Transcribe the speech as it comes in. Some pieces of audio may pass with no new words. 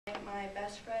my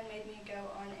best friend made me go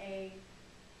on a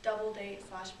double date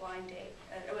 / blind date.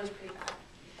 It was pretty bad.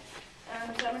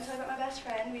 So I'm going to tell you about my best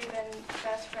friend. We've been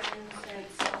best friends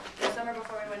since the summer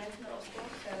before we went into middle school,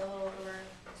 so a little over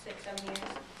 6-7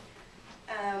 years.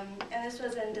 And this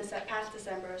was in past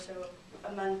December, so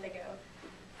a month ago.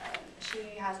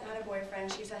 She hasn't had a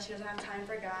boyfriend. She says she doesn't have time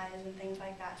for guys and things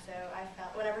like that, so I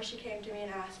felt whenever she came to me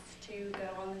and asked to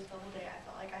go on this double date, I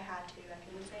felt like I had to. I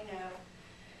couldn't say no.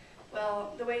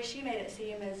 Well, the way she made it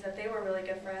seem is that they were really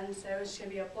good friends, so it was going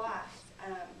to be a blast.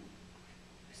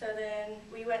 So then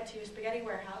we went to Spaghetti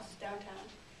Warehouse downtown,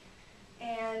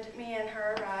 and me and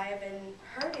her arrive, and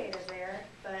her date is there,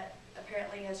 but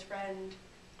apparently his friend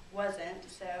wasn't,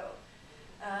 so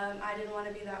I didn't want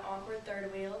to be that awkward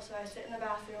third wheel, so I sit in the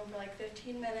bathroom for like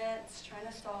 15 minutes trying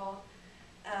to stall,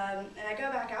 and I go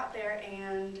back out there,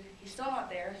 and he's still not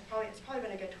there. It's probably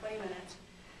been a good 20 minutes.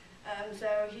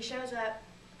 So he shows up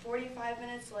 45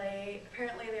 minutes late.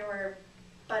 Apparently they were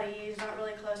buddies, not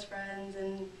really close friends,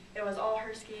 and it was all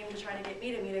her scheme to try to get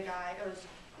me to meet a guy. It was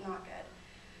not good.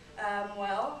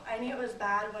 Well, I knew it was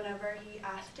bad whenever he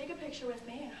asked to take a picture with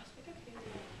me, and I was like, okay,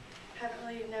 I haven't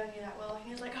really known you that well. And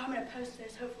he was like, oh, I'm going to post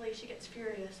this, hopefully she gets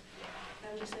furious.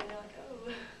 And I'm just sitting there like, oh,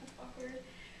 that's awkward.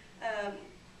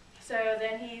 So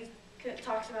then he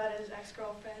talks about his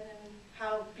ex-girlfriend and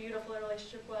how beautiful the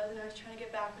relationship was, and I was trying to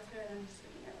get back with her, and I'm just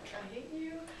sitting there like, I hate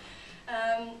you.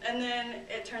 And then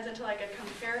it turns into like a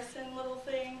comparison little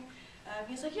thing.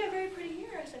 He's like, yeah, very pretty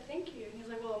hair. I said, thank you. And he's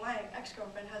like, well, my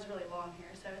ex-girlfriend has really long hair,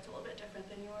 so it's a little bit different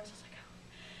than yours. I was like,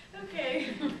 oh, okay.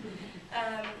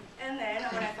 And then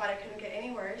when I thought it couldn't get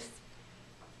any worse,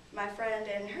 my friend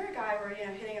and her guy were,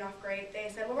 hitting it off great. They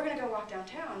said, well, we're going to go walk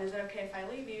downtown. Is it okay if I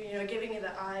leave you? Giving me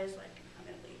the eyes like, I'm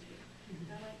going to leave you.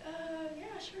 And I'm like,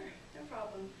 yeah, sure, no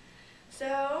problem.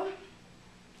 So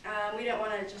we didn't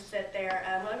want to just sit there.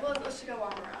 We're like, well, let's just go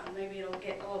walk around. Maybe it'll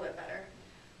get a little bit better.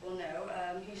 Well, no.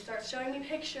 He starts showing me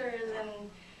pictures, and,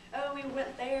 oh, we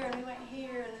went there, and we went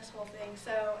here, and this whole thing.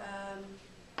 So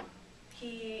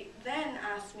he then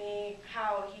asked me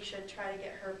how he should try to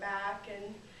get her back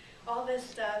and all this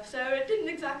stuff. So it didn't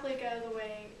exactly go the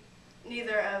way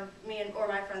neither of me or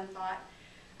my friend thought.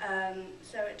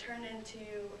 So it turned into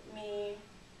me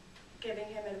giving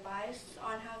him advice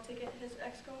on how to get his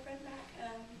ex-girlfriend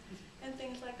back and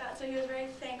things like that. So he was very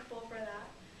thankful for that.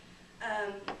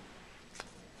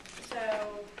 So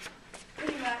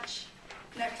pretty much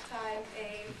next time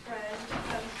a friend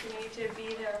comes to me to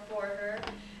be there for her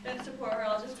and support her,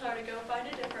 I'll just tell her to go find a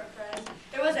different friend.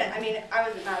 I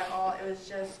wasn't mad at all. It was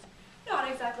just not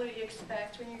exactly what you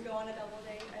expect when you go on a double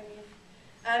date.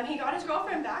 He got his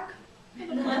girlfriend back.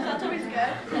 That's always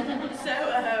good. So,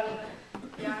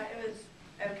 yeah, it was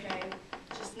okay.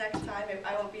 Just next time,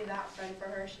 I won't be that friend for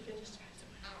her. She can just try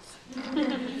someone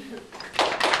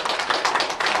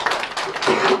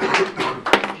else.